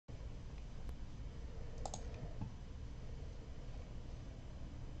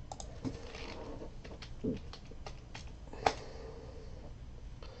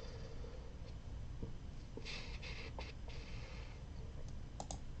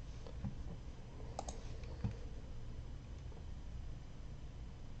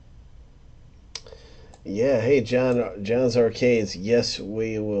Yeah, hey John's Arcades. Yes,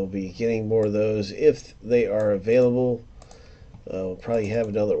 we will be getting more of those if they are available. We'll probably have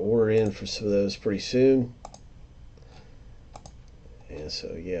another order in for some of those pretty soon. And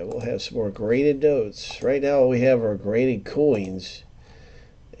so yeah, we'll have some more graded notes. Right now, all we have are graded coins.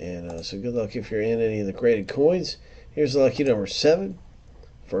 And so good luck if you're in any of the graded coins. Here's lucky number 7.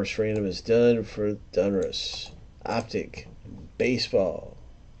 First random is done for Donruss. Optic baseball.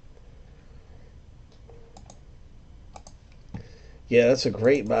 Yeah, that's a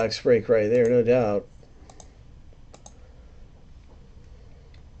great box break right there, no doubt.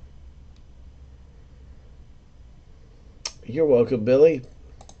 You're welcome, Billy.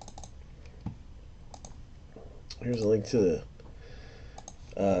 Here's a link to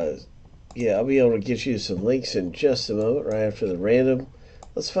the. Yeah, I'll be able to get you some links in just a moment, right after the random.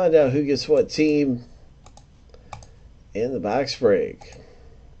 Let's find out who gets what team in the box break.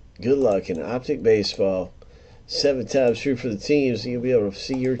 Good luck in Optic Baseball. 7 times through for the teams. You'll be able to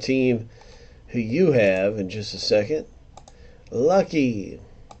see your team who you have in just a second. Lucky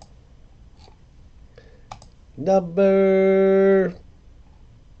number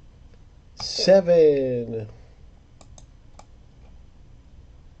 7.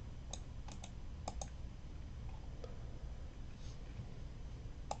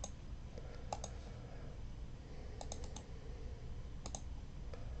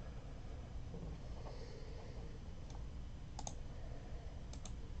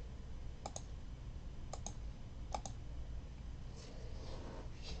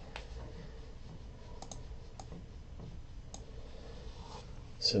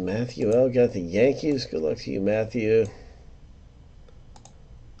 So Matthew L. got the Yankees. Good luck to you, Matthew.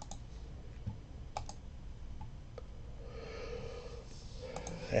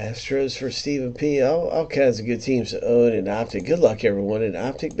 Astros for Stephen P. All kinds of good teams to own in Optic. Good luck, everyone, in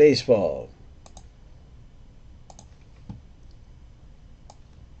Optic Baseball.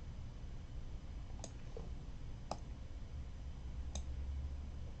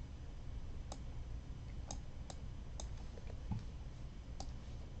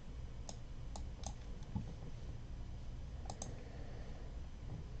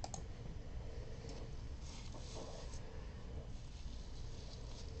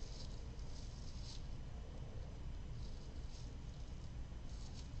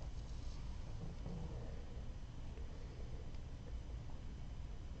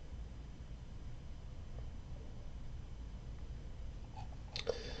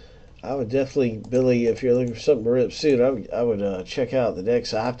 I would definitely, Billy, if you're looking for something to rip soon, I would check out the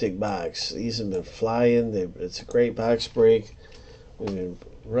next Optic box. These have been flying. It's a great box break. We've been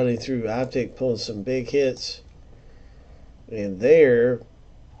running through Optic, pulling some big hits. And there,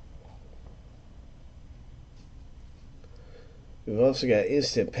 we've also got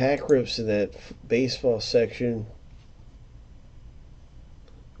instant pack rips in that baseball section.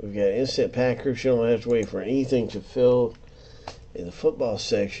 We've got instant pack rips. You don't have to wait for anything to fill in the football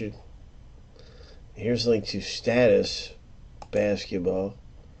section. Here's a link to status basketball.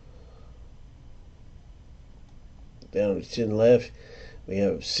 Down to 10 left, we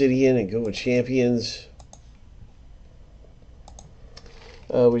have Obsidian and Go with Champions.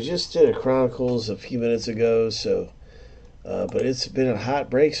 We just did a Chronicles a few minutes ago, so but it's been a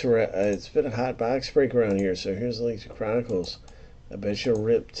hot it's been a hot box break around here. So here's a link to Chronicles. I bet you'll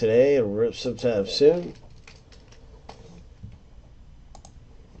rip today. It'll rip sometime soon.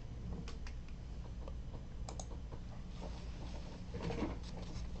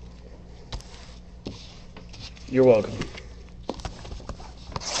 You're welcome.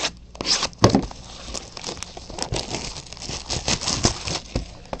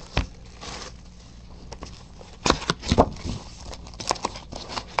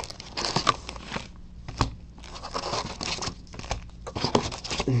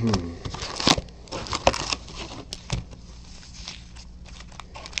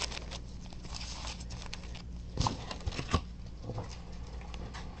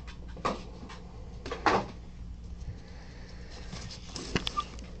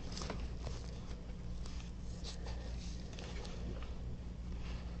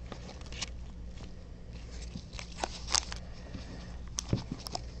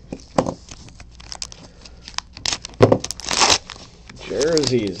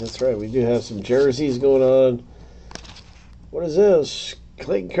 Jerseys, that's right. We do have some jerseys going on. What is this?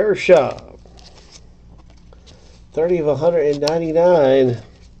 Clayton Kershaw. 30 of 199.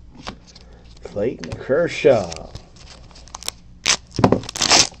 Clayton Kershaw.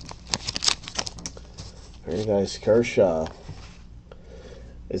 Very nice Kershaw.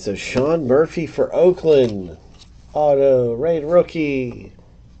 It's a Sean Murphy for Oakland. Auto, rated rookie.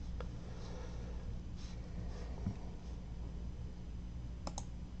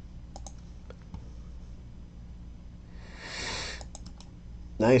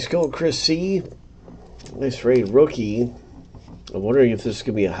 Nice gold, Chris C. Nice rated rookie. I'm wondering if this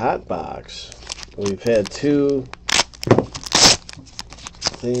could be a hot box. We've had two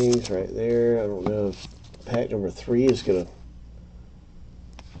things right there. I don't know if pack number 3 is gonna.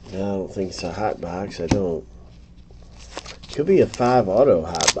 No, I don't think it's a hot box. I don't. Could be a 5 auto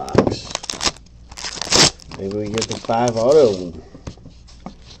hot box. Maybe we get the 5 auto.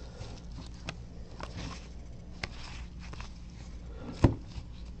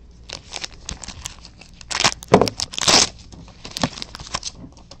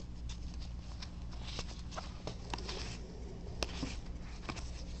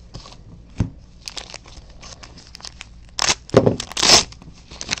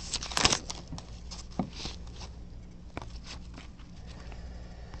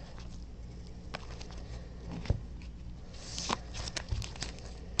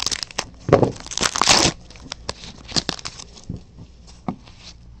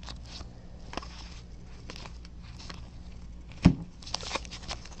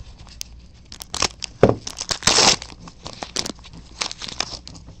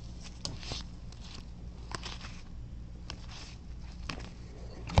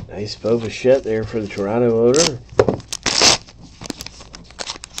 Nice Bo Bichette there for the Toronto owner.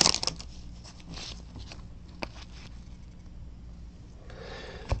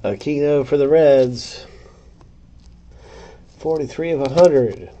 Aquino for the Reds. 43 of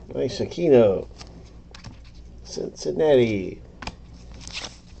 100. Nice Aquino. Cincinnati.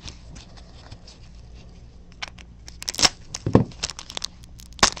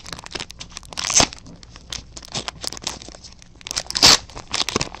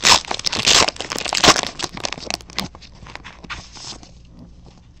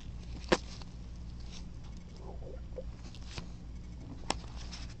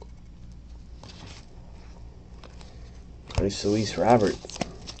 Nice Luis Robert.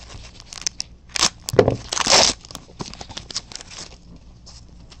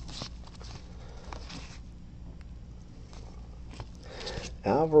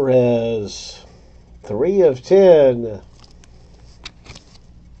 Alvarez, 3 of 10.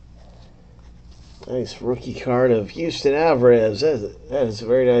 Nice rookie card of Houston Alvarez. That is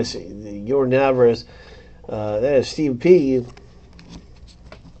very nice. Jordan Alvarez. That is Steve P.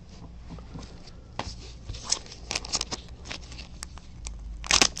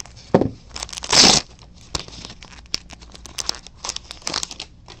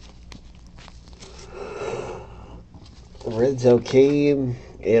 Renzo came,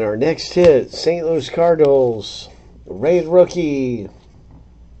 and our next hit, St. Louis Cardinals, rated rookie.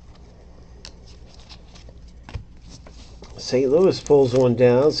 St. Louis pulls one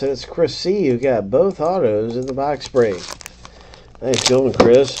down, so it's Chris C. who got both autos in the box break. Nice going,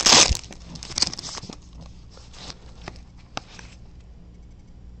 Chris.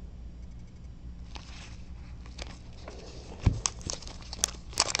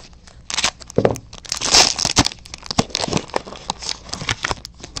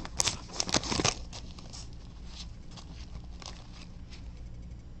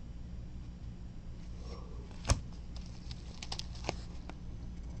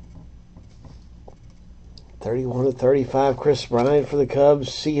 /31 of 35, Chris Bryant for the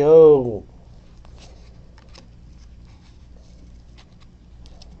Cubs. CO.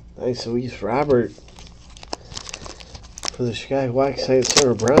 Nice Luis Robert for the Chicago White Sox.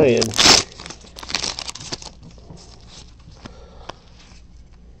 Center Brian.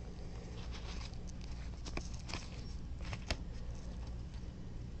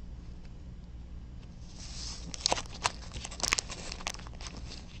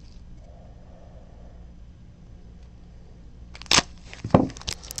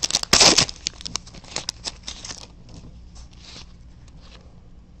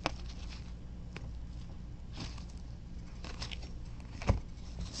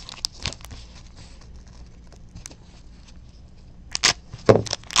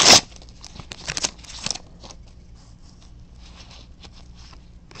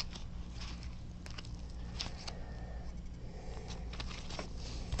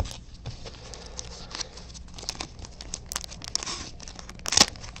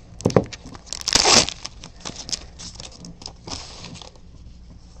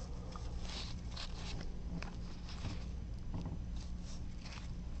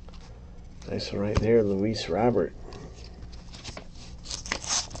 Nice one right there, Luis Robert.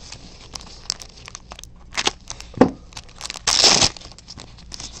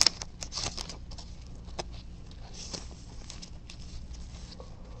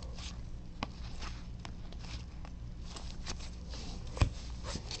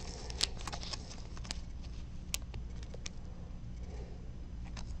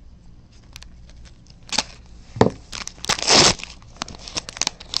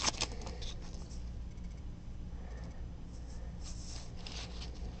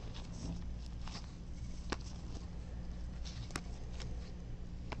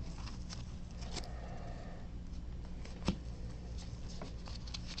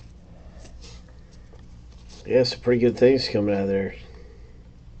 Yeah, some pretty good things coming out of there.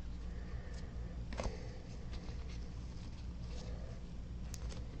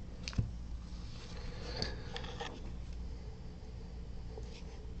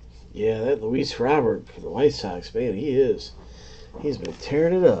 Yeah, that Luis Robert for the White Sox, man, he's been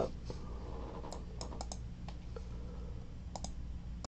tearing it up.